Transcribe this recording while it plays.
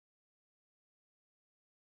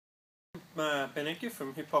Peninsula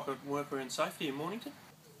from Hip Pocket Workwear and Safety in Mornington.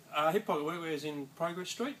 Hip Pocket Workwear is in Progress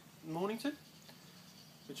Street, Mornington,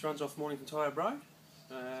 which runs off Mornington Tyre Road,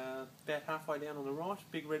 about halfway down on the right,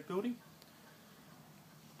 big red building.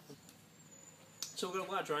 So we've got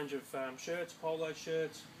a large range of shirts, polo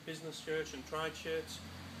shirts, business shirts and trade shirts,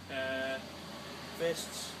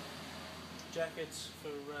 vests, jackets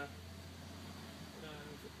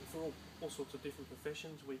for all sorts of different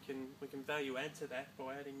professions. We can value add to that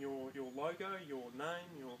by adding your logo, your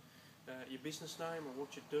name, your business name, or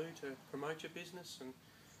what you do to promote your business, and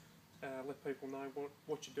let people know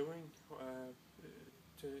what you're doing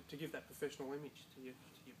to give that professional image to your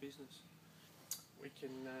business. We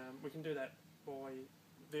can do that by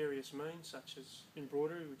various means, such as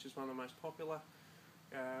embroidery, which is one of the most popular.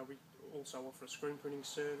 We also offer a screen printing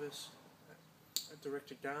service,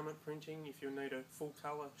 directed garment printing if you need a full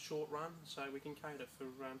colour short run, so we can cater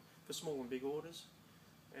for small and big orders,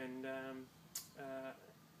 and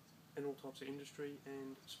all types of industry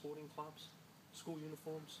and sporting clubs, school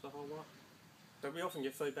uniforms, the whole lot. So we often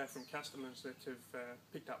get feedback from customers that have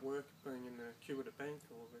picked up work being in the queue at a bank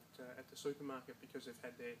or at the supermarket because they've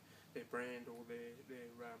had their brand or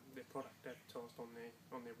their product advertised on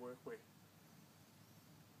their workwear.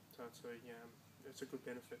 So it's a good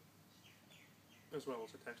benefit, as well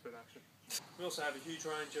as a tax deduction. We also have a huge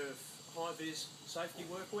range of high-vis safety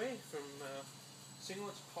workwear, from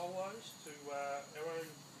singlets, polos, to our own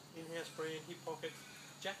in-house brand Hip Pocket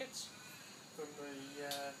jackets, from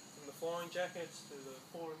the flying jackets to the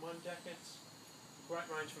 4-in-1 jackets. A great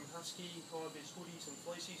range from husky, high-vis hoodies and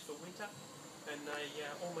fleecies for winter, and they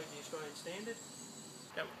all meet the Australian standard.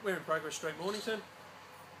 We're in Progress Street, Mornington,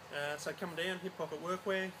 so come down, Hip Pocket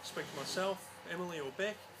Workwear, speak to myself, Emily or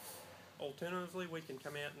Beck. Alternatively, we can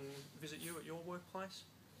come out and visit you at your workplace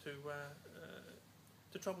to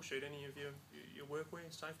troubleshoot any of your workwear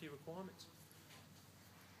safety requirements.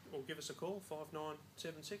 Or give us a call,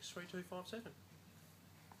 5976 3257.